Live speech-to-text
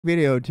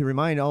video to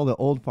remind all the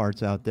old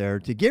farts out there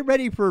to get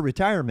ready for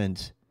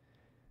retirement.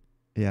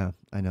 Yeah,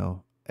 I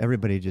know.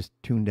 Everybody just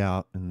tuned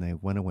out and they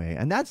went away.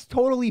 And that's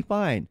totally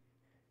fine,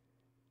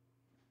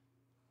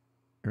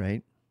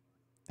 right?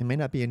 It may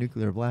not be a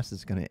nuclear blast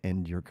that's going to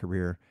end your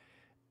career.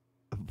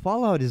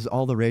 Fallout is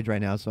all the rage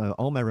right now, so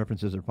all my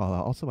references are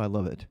Fallout. Also, I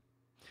love it.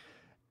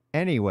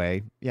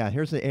 Anyway, yeah,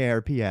 here's the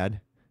AARP ad.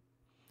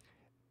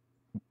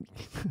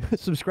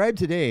 Subscribe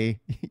today.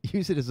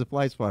 Use it as a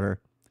fly swatter.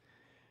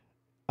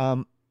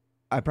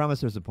 I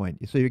promise there's a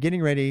point. So you're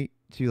getting ready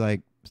to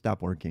like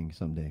stop working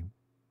someday,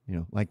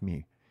 like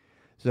me.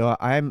 So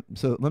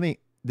let me.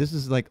 This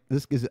is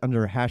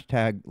under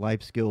hashtag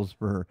life skills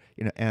for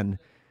and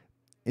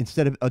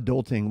instead of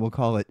adulting, we'll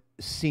call it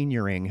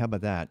senioring. How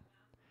about that?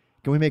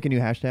 Can we make a new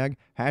hashtag?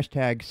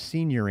 Hashtag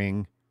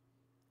senioring.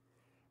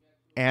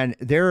 And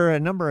there are a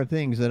number of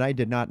things that I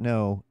did not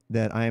know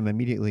that I am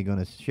immediately going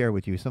to share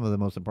with you. Some of the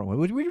most important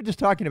ones. We were just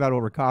talking about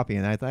over coffee,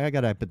 and I thought I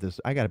got to put this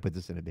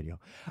in a video.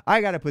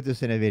 I got to put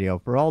this in a video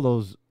for all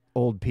those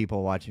old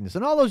people watching this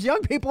and all those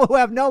young people who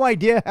have no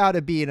idea how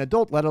to be an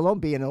adult, let alone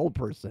be an old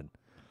person.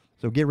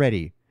 So get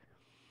ready.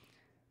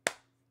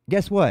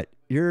 Guess what?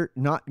 You're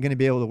not going to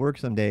be able to work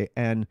someday,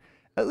 and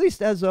at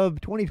least as of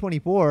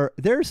 2024,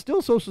 there's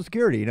still Social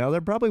Security. Now,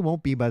 there probably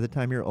won't be by the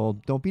time you're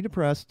old. Don't be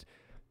depressed.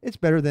 It's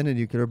better than a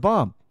nuclear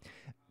bomb.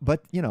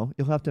 But, you'll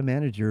have to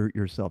manage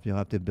yourself. You'll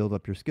have to build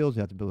up your skills.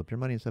 You have to build up your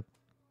money and stuff.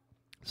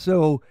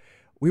 So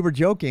we were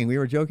joking.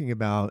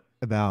 about,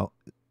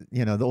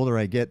 the older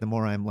I get, the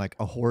more I'm like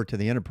a whore to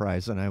the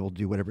enterprise, and I will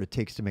do whatever it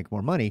takes to make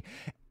more money.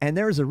 And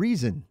there's a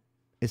reason.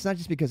 It's not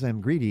just because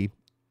I'm greedy.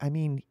 I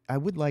mean, I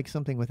would like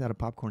something without a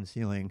popcorn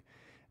ceiling,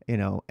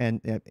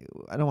 and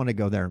I don't want to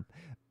go there.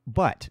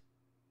 But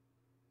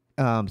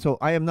so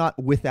I am not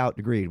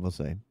without greed, we'll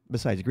say.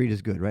 Besides, greed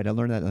is good, right? I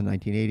learned that in the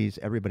 1980s.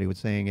 Everybody was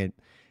saying it,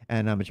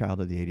 and I'm a child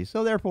of the 80s.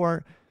 So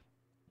therefore,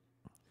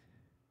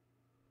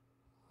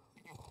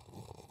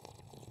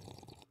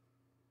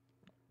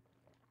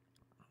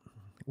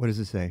 what does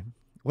it say?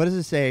 What does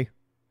it say?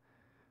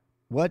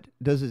 What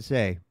does it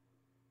say?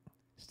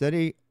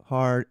 Study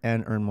hard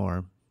and earn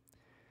more.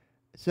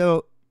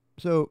 So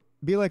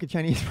be like a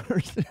Chinese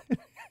person.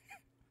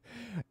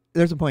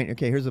 There's a point.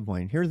 Okay, here's the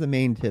point. Here's the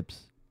main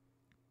tips.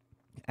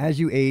 As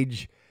you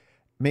age,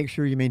 make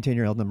sure you maintain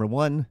your health. Number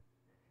one,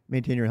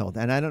 maintain your health.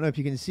 And I don't know if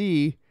you can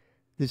see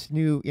this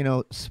new,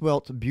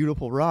 svelte,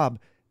 beautiful Rob,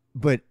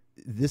 but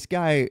this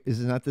guy is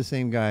not the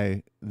same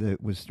guy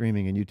that was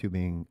streaming and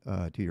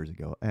YouTubing 2 years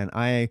ago. And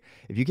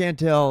if you can't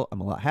tell,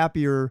 I'm a lot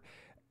happier,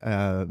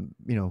 and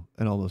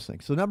all those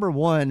things. So number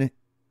one,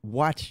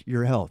 watch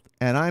your health.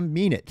 And I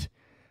mean it,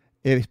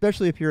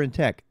 especially if you're in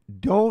tech.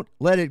 Don't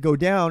let it go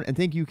down and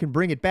think you can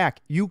bring it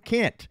back. You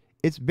can't.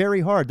 It's very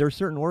hard. There are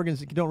certain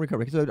organs that don't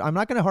recover. So I'm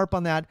not going to harp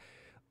on that.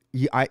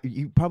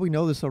 You probably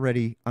know this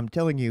already. I'm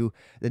telling you,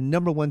 the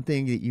number one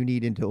thing that you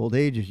need into old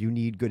age is you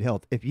need good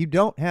health. If you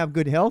don't have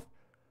good health,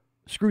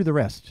 screw the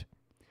rest.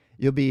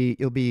 You'll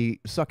be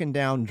sucking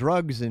down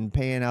drugs and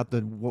paying out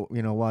the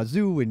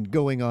wazoo and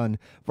going on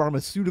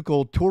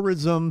pharmaceutical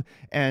tourism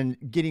and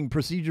getting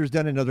procedures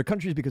done in other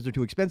countries because they're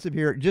too expensive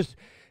here. Just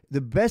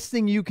the best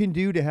thing you can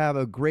do to have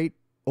a great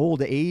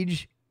old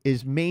age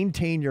is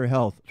maintain your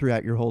health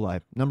throughout your whole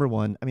life. Number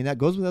one, I mean, that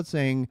goes without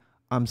saying.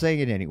 I'm saying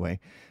it anyway.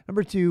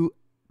 Number two,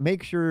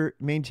 make sure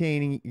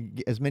maintaining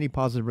as many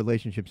positive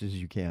relationships as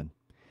you can.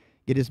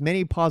 Get as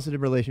many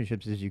positive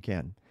relationships as you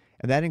can.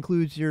 And that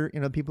includes your,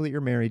 people that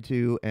you're married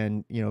to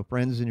and,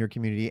 friends in your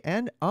community.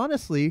 And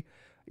honestly,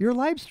 your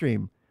live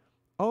stream.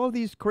 All of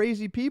these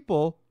crazy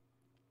people,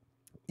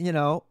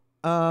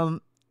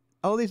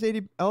 all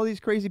these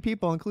crazy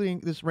people, including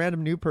this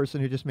random new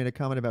person who just made a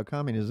comment about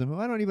communism, who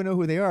I don't even know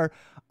who they are.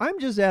 I'm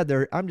just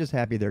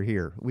happy they're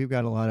here. We've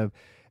got a lot of,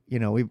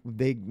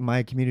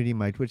 my community,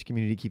 my Twitch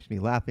community keeps me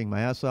laughing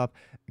my ass off.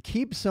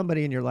 Keep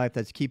somebody in your life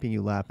that's keeping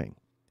you laughing,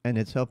 and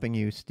it's helping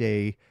you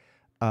stay,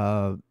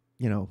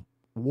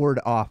 ward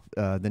off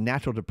the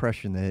natural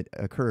depression that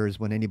occurs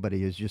when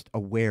anybody is just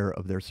aware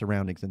of their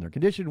surroundings and their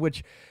condition.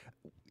 Which,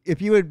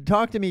 if you had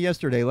talked to me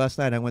last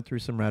night, I went through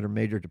some rather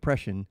major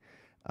depression.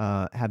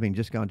 Having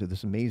just gone to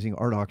this amazing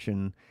art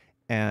auction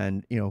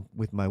and,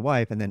 with my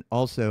wife, and then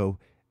also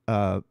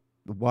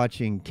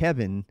watching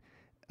Kevin,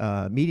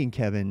 meeting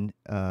Kevin,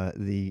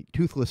 the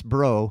toothless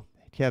bro.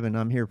 Kevin,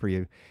 I'm here for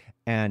you.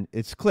 And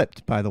it's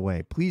clipped, by the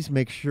way. Please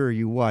make sure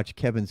you watch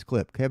Kevin's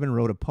clip. Kevin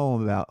wrote a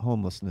poem about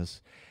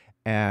homelessness,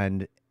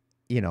 and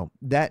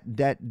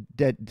that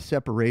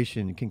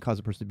separation can cause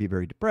a person to be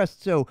very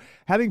depressed. So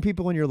having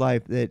people in your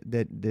life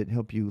that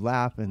help you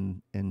laugh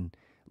and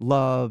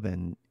love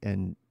and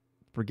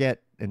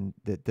forget, and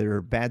that there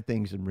are bad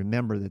things and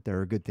remember that there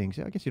are good things.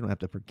 I guess you don't have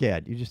to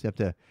forget. You just have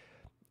to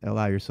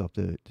allow yourself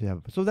to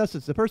have. So that's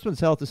the first one's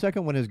health. The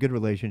second one is good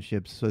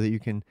relationships, so that you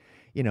can,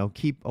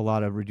 keep a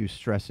lot of reduced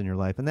stress in your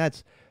life. And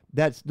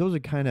those are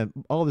kind of,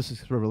 all of this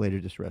is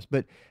related to stress.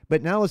 But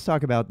now let's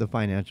talk about the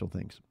financial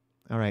things.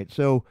 All right.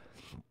 So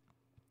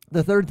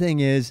the third thing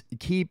is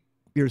keep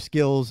your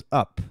skills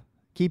up.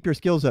 Keep your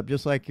skills up,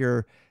 just like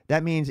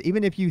That means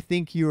even if you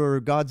think you're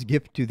God's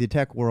gift to the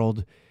tech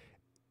world,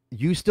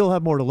 you still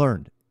have more to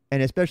learn.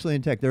 And especially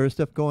in tech, there is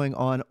stuff going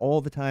on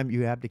all the time.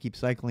 You have to keep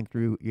cycling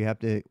through. You have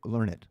to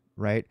learn it,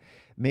 right?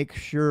 Make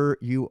sure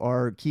you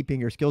are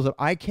keeping your skills up.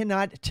 I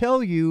cannot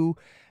tell you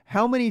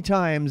how many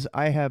times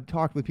I have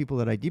talked with people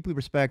that I deeply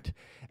respect,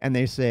 and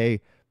they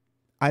say,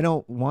 I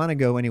don't want to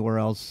go anywhere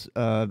else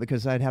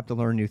because I'd have to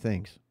learn new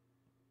things.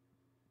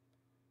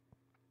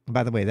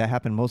 By the way, that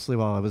happened mostly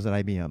while I was at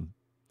IBM.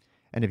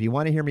 And if you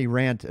want to hear me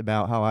rant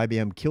about how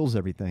IBM kills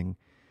everything,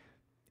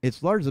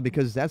 it's largely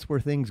because that's where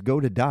things go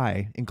to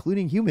die,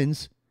 including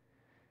humans.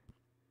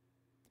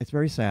 It's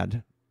very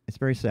sad. It's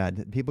very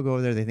sad. People go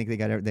over there, they think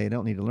they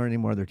don't need to learn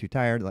anymore. They're too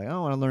tired. Like, I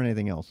don't want to learn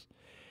anything else.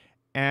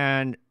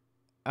 And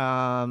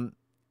so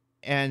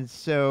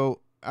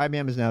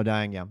IBM is now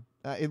dying. Yeah.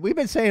 We've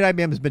been saying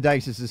IBM has been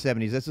dying since the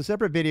 70s. That's a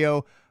separate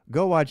video.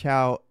 Go watch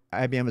how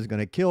IBM is going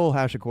to kill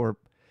HashiCorp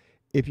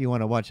if you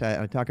want to watch that.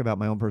 I talk about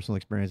my own personal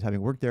experience,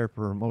 having worked there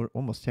for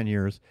almost 10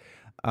 years.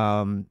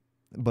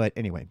 But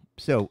anyway,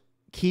 so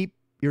keep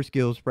your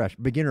skills fresh.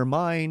 Beginner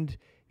mind,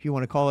 if you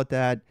want to call it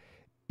that,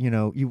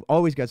 you've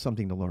always got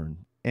something to learn.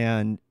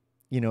 And,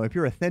 if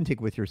you're authentic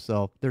with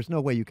yourself, there's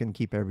no way you can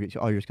keep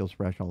all your skills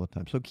fresh all the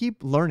time. So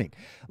keep learning.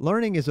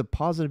 Learning is a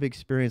positive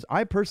experience.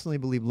 I personally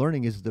believe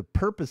learning is the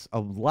purpose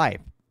of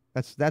life.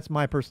 That's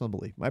my personal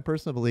belief. My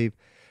personal belief,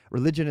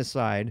 religion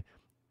aside,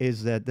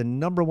 is that the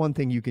number one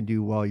thing you can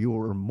do while you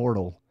are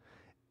immortal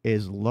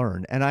is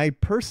learn. And I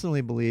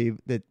personally believe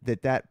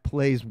that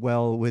plays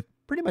well with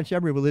pretty much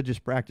every religious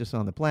practice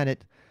on the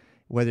planet,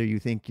 whether you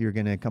think you're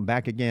going to come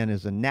back again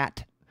as a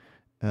gnat,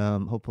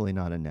 hopefully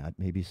not a gnat,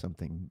 maybe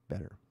something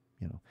better,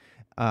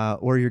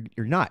 or you're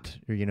not,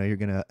 or, you're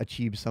going to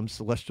achieve some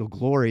celestial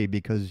glory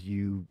because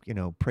you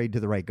prayed to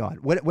the right God.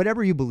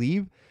 Whatever you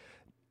believe,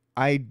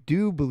 I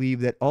do believe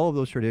that all of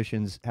those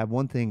traditions have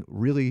one thing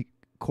really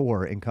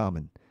core in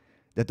common,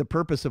 that the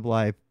purpose of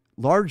life,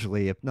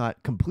 largely, if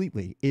not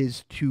completely,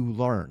 is to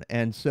learn.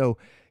 And so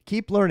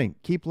keep learning,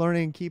 keep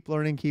learning, keep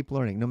learning, keep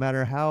learning, no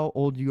matter how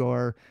old you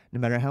are, no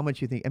matter how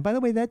much you think. And by the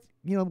way, that's,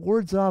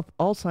 wards off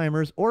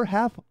Alzheimer's or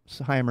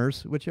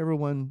Halfheimer's, whichever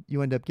one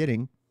you end up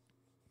getting.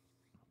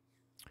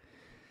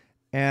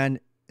 And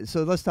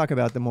so let's talk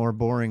about the more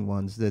boring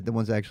ones, the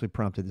ones that actually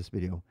prompted this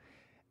video.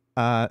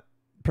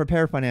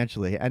 Prepare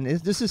financially. And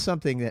this is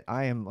something that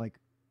I am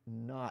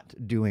not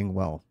doing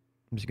well.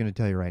 I'm just going to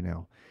tell you right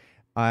now.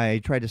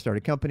 I tried to start a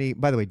company.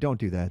 By the way, don't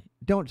do that.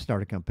 Don't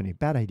start a company.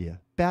 Bad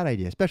idea. Bad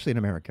idea, especially in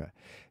America.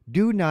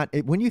 Do not,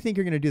 when you think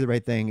you're going to do the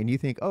right thing and you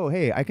think, oh,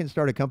 hey, I can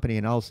start a company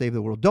and I'll save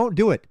the world. Don't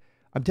do it.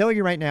 I'm telling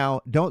you right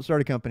now, don't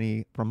start a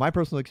company. From my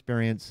personal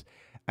experience,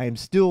 I am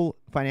still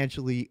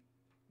financially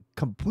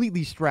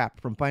completely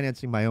strapped from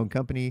financing my own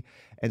company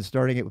and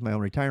starting it with my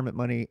own retirement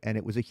money. And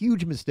it was a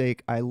huge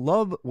mistake. I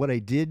love what I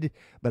did,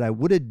 but I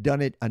would have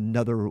done it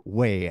another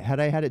way. Had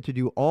I had it to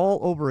do all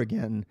over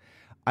again,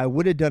 I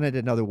would have done it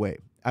another way.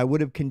 I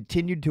would have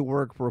continued to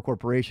work for a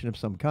corporation of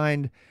some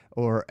kind,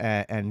 or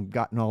and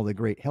gotten all the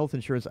great health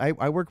insurance.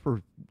 I worked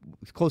for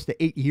close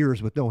to 8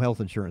 years with no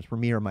health insurance for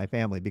me or my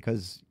family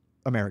because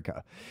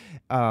America.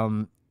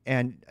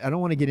 And I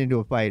don't want to get into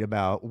a fight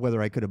about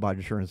whether I could have bought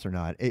insurance or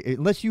not.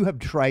 Unless you have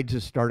tried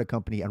to start a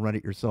company and run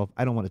it yourself,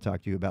 I don't want to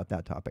talk to you about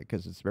that topic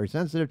because it's very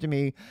sensitive to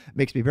me. It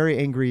makes me very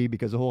angry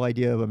because the whole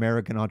idea of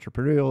American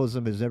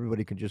entrepreneurialism is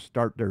everybody can just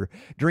start their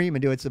dream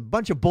and do it. It's a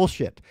bunch of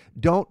bullshit.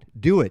 Don't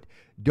do it.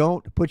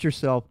 Don't put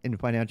yourself in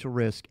financial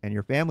risk and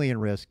your family in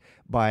risk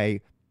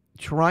by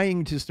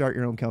trying to start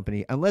your own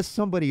company unless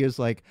somebody is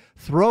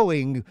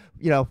throwing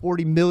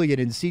 40 million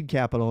in seed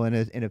capital in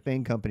a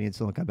FANG company in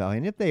Silicon Valley.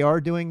 And if they are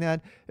doing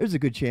that, there's a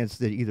good chance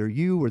that either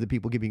you or the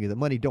people giving you the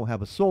money don't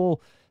have a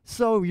soul,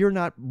 so you're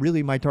not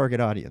really my target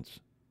audience.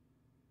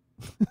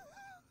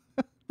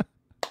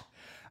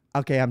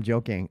 Okay, I'm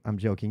joking.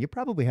 You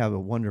probably have a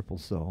wonderful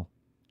soul.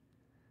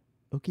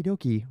 Okie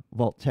dokie,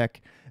 Vault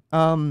Tech.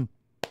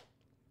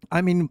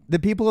 I mean, the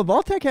people of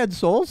Vault-Tec had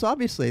souls,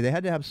 obviously. They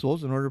had to have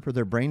souls in order for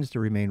their brains to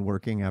remain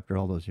working after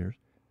all those years.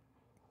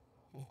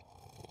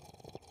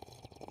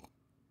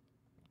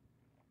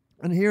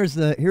 And here's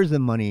the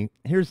money.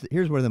 Here's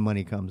where the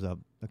money comes up,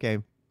 okay?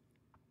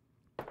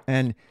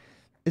 And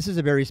this is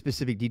a very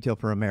specific detail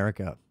for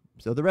America.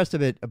 So the rest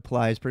of it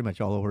applies pretty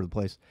much all over the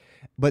place.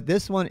 But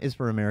this one is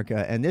for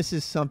America, and this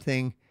is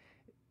something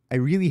I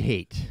really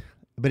hate.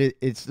 But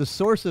it's the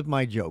source of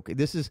my joke.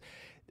 This is...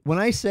 When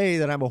I say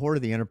that I'm a whore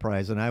of the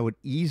enterprise and I would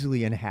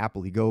easily and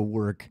happily go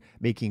work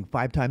making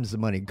 5 times the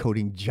money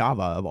coding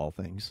Java of all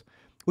things,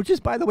 which is,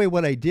 by the way,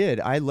 what I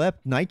did. I left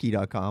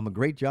Nike.com, a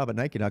great job at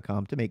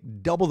Nike.com, to make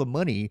double the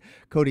money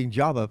coding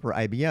Java for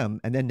IBM,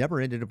 and then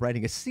never ended up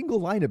writing a single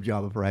line of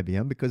Java for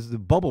IBM because the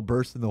bubble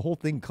burst and the whole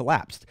thing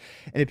collapsed.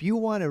 And if you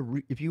want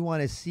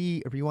to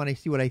see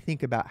what I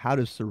think about how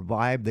to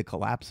survive the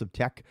collapse of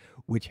tech,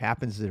 which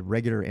happens at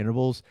regular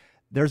intervals,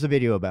 there's a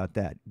video about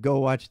that. Go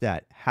watch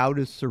that. How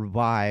to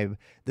survive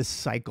the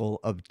cycle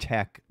of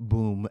tech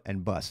boom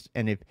and bust.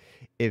 And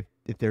if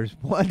there's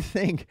one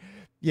thing,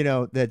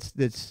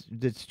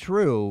 that's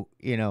true,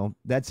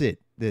 that's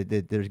it.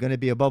 that there's going to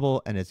be a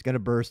bubble and it's going to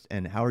burst,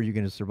 and how are you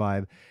going to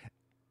survive?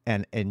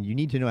 And you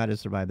need to know how to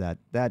survive that.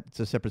 That's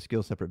a separate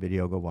skill, separate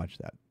video. Go watch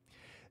that.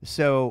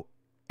 So,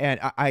 and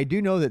I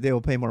do know that they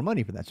will pay more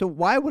money for that. So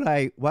why would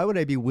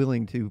I be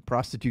willing to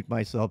prostitute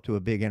myself to a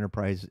big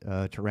enterprise,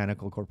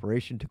 tyrannical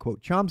corporation, to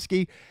quote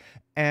Chomsky,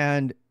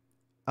 and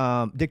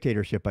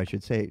dictatorship, I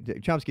should say.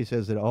 Chomsky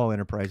says that all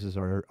enterprises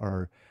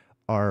are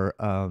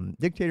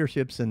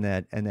dictatorships, and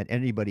that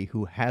anybody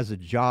who has a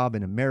job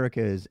in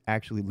America is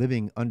actually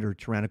living under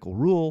tyrannical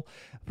rule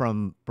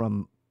from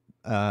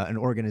an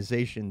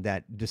organization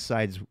that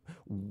decides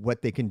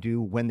what they can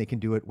do, when they can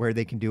do it, where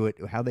they can do it,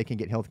 how they can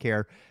get health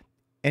care.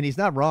 And he's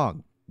not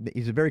wrong.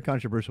 He's a very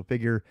controversial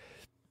figure.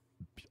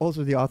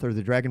 Also the author of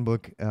the Dragon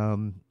Book,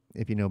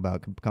 if you know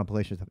about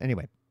compilation stuff.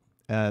 Anyway,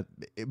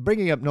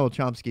 bringing up Noam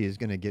Chomsky is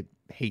going to get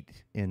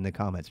hate in the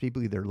comments.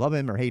 People either love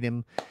him or hate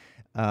him.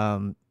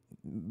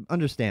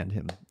 Understand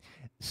him.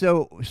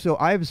 So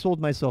I've sold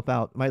myself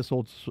out.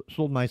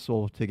 Sold my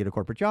soul to get a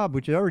corporate job,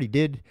 which I already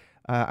did.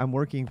 I'm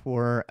working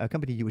for a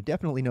company you would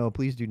definitely know.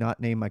 Please do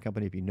not name my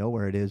company if you know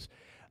where it is.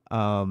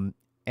 And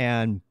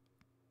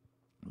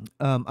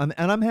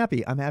I'm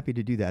happy. I'm happy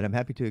to do that. I'm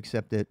happy to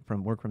accept it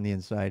from work from the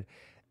inside.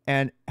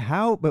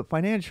 But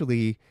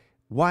financially,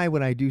 why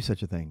would I do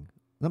such a thing?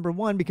 Number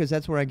one, because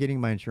that's where I'm getting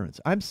my insurance.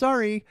 I'm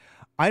sorry,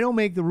 I don't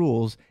make the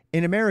rules.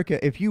 In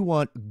America, if you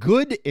want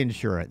good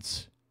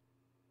insurance,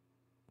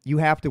 you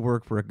have to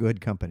work for a good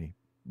company.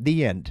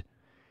 The end.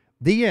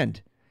 The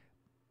end.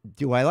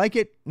 Do I like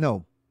it?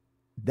 No.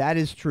 That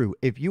is true.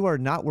 If you are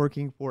not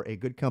working for a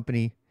good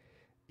company,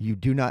 you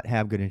do not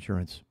have good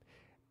insurance.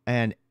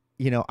 And,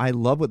 I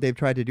love what they've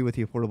tried to do with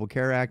the Affordable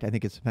Care Act. I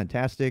think it's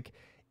fantastic.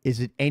 Is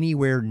it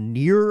anywhere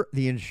near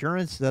the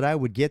insurance that I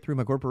would get through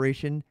my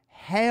corporation?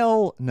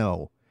 Hell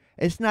no.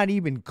 It's not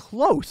even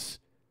close.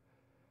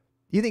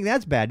 You think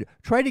that's bad?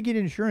 Try to get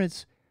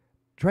insurance.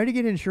 Try to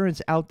get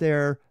insurance out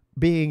there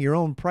being your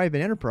own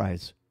private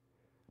enterprise.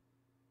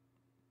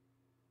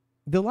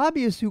 The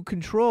lobbyists who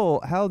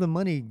control how the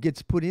money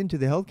gets put into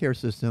the healthcare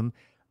system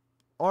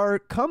are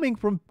coming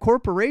from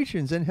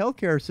corporations and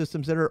healthcare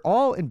systems that are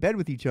all in bed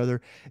with each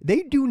other.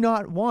 They do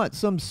not want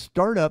some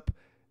startup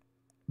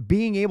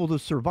being able to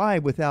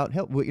survive without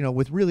help,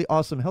 with really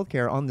awesome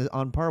healthcare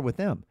on par with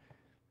them.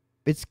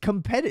 It's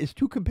competitive. It's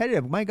too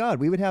competitive. My God,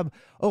 we would have,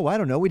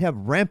 we'd have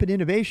rampant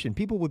innovation.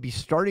 People would be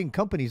starting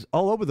companies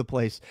all over the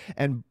place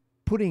and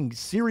putting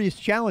serious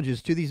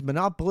challenges to these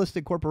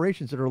monopolistic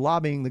corporations that are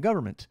lobbying the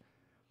government.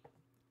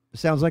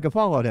 Sounds like a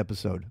Fallout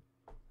episode.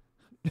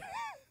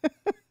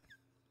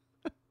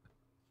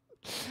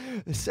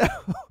 So,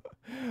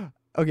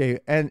 okay,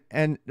 and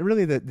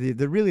really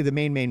the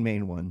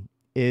main one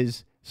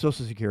is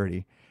Social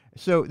Security.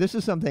 So this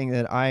is something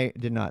that I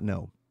did not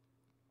know.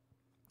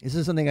 This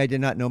is something I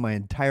did not know my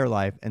entire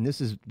life, and this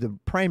is the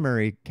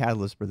primary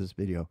catalyst for this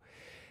video.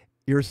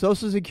 Your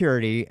Social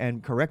Security,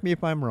 and correct me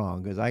if I'm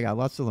wrong, because I got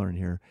lots to learn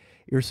here.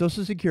 Your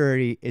Social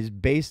Security is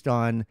based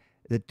on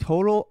the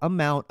total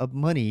amount of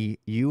money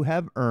you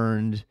have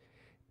earned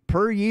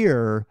per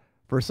year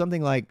for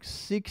something like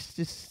 6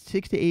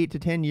 to 8 to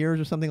 10 years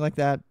or something like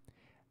that.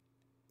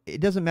 It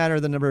doesn't matter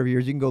the number of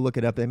years. You can go look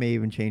it up. They may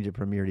even change it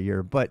from year to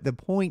year. But the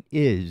point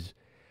is,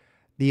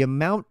 the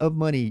amount of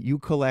money you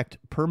collect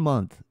per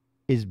month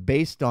is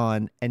based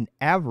on an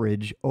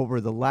average over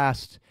the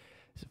last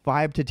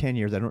 5 to 10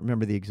 years. I don't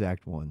remember the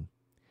exact one.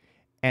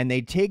 And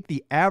they take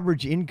the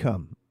average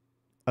income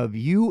of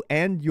you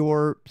and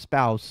your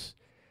spouse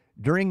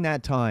during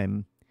that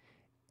time.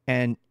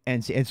 And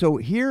so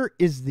here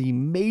is the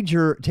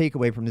major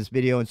takeaway from this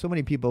video. And so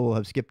many people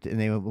have skipped and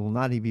they will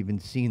not have even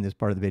seen this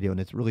part of the video. And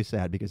it's really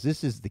sad because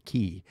this is the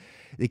key.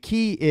 The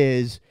key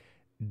is,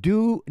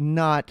 do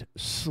not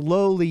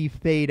slowly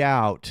fade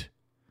out.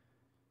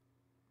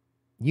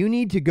 You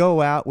need to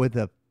go out with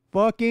a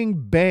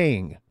fucking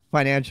bang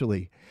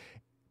financially,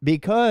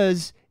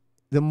 because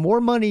the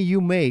more money you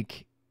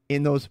make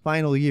in those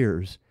final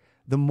years,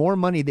 the more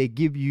money they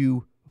give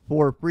you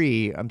for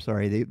free. I'm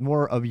sorry, the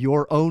more of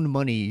your own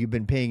money you've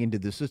been paying into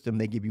the system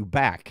they give you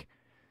back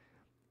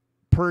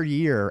per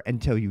year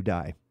until you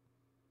die.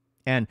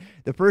 And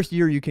the first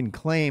year you can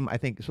claim, I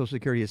think Social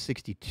Security is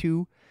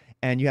 62,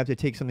 and you have to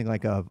take something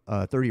like a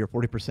 30 or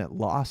 40%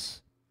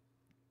 loss,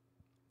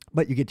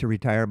 but you get to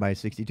retire by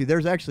 62.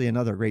 There's actually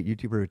another great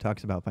YouTuber who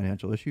talks about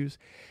financial issues,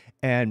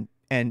 and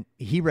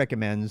he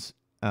recommends,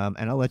 and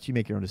I'll let you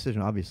make your own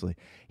decision, obviously.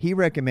 He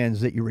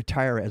recommends that you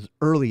retire as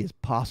early as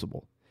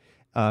possible,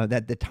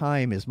 that the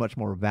time is much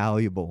more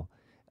valuable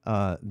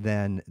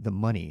than the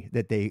money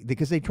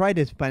because they try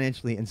to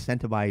financially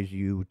incentivize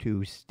you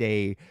to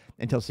stay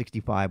until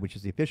 65, which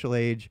is the official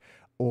age,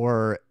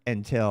 or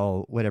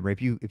until whatever.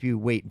 If you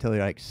wait until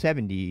you're like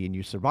 70 and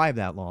you survive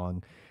that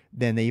long,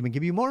 then they even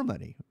give you more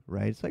money,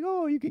 right? It's like,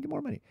 oh, you can get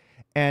more money.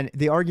 And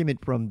the argument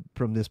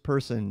from this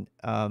person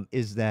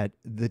is that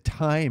the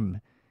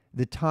time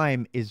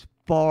is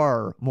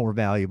far more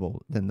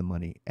valuable than the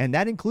money. And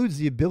that includes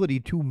the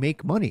ability to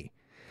make money.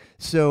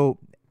 So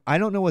I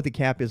don't know what the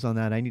cap is on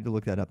that. I need to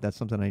look that up. That's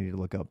something I need to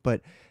look up.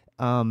 But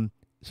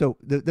So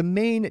the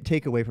main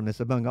takeaway from this,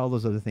 among all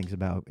those other things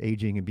about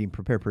aging and being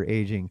prepared for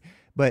aging,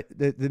 but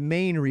the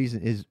main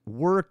reason is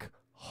work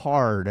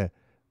hard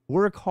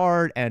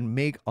and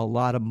make a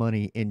lot of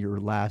money in your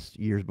last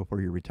years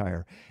before you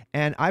retire.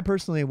 And I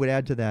personally would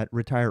add to that,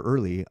 retire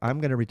early. I'm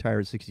going to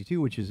retire at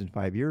 62, which is in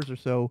 5 years or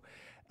so.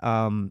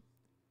 Um,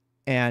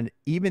 and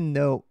even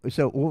though,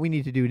 so what we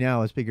need to do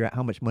now is figure out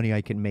how much money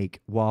I can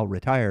make while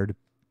retired.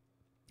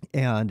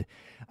 And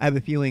I have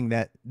a feeling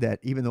that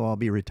even though I'll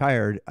be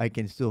retired, I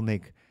can still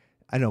make.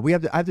 I don't know.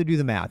 I have to do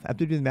the math. I have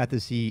to do the math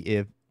to see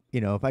if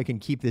if I can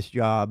keep this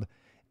job,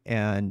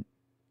 and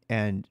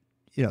and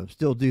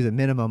still do the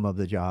minimum of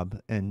the job.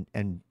 And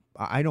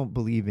I don't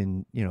believe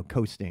in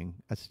coasting.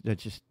 I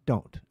just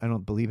don't. I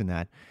don't believe in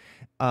that.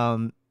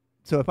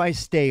 So if I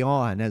stay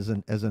on as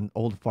an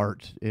old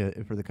fart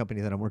for the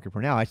company that I'm working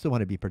for now, I still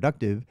want to be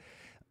productive,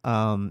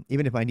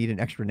 even if I need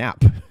an extra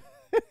nap.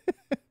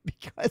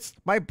 Because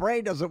my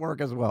brain doesn't work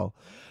as well.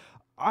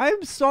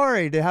 I'm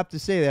sorry to have to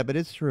say that, but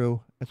it's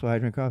true. That's why I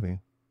drink coffee.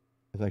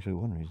 That's actually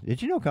one reason.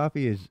 Did you know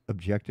coffee is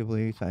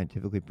objectively,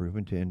 scientifically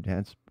proven to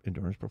enhance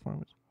endurance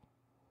performance?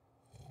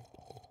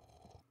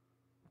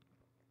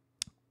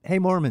 Hey,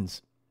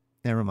 Mormons.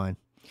 Never mind.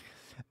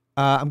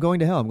 I'm going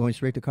to hell. I'm going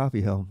straight to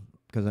coffee hell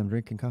because I'm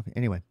drinking coffee.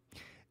 Anyway,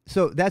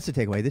 so that's the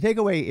takeaway. The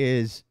takeaway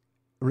is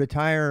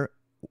retire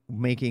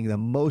making the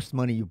most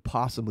money you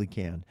possibly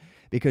can,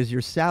 because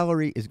your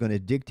salary is going to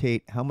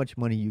dictate how much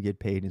money you get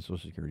paid in Social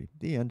Security.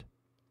 The end.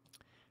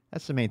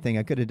 That's the main thing.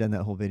 I could have done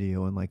that whole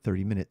video in like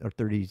 30 minutes or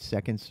 30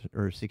 seconds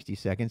or 60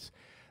 seconds.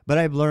 But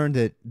I've learned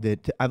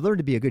that I've learned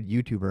to be a good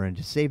YouTuber and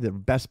to save the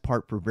best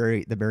part for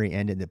the very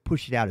end and to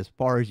push it out as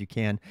far as you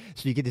can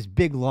so you get this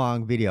big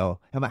long video.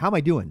 How am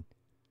I doing?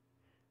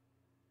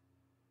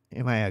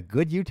 Am I a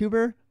good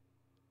YouTuber?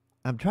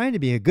 I'm trying to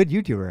be a good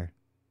YouTuber.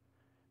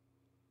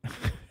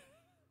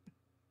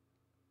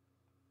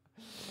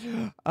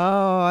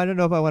 Oh, I don't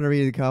know if I want to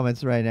read the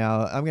comments right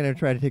now. I'm going to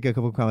try to take a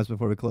couple of comments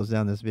before we close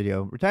down this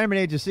video. Retirement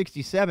age is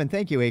 67.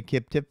 Thank you, A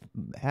Kip Tip.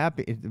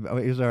 Happy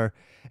is our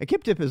A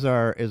Kip Tip is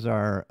our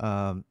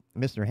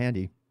Mr.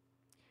 Handy,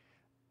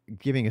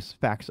 giving us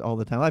facts all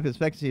the time. Life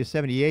expectancy is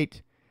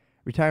 78.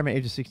 Retirement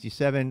age is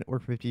 67.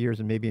 Work for 50 years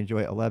and maybe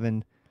enjoy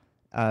 11.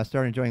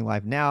 Start enjoying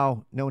life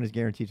now. No one is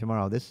guaranteed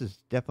tomorrow. This is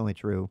definitely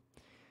true.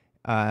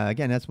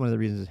 Again, that's one of the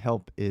reasons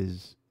help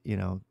is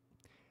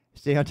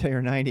stay out till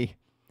you're 90.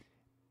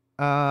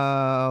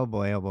 Oh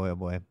boy, oh boy, oh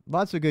boy.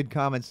 Lots of good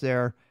comments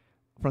there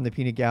from the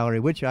peanut gallery,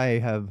 which I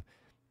have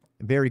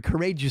very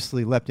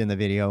courageously left in the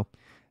video.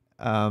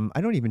 I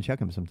don't even check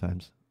them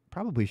sometimes.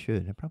 Probably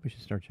should. I probably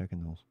should start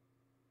checking those.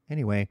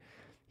 Anyway,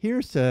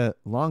 here's to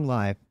long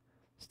life,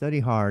 study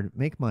hard,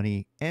 make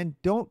money, and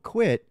don't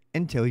quit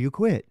until you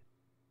quit.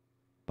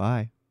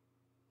 Bye.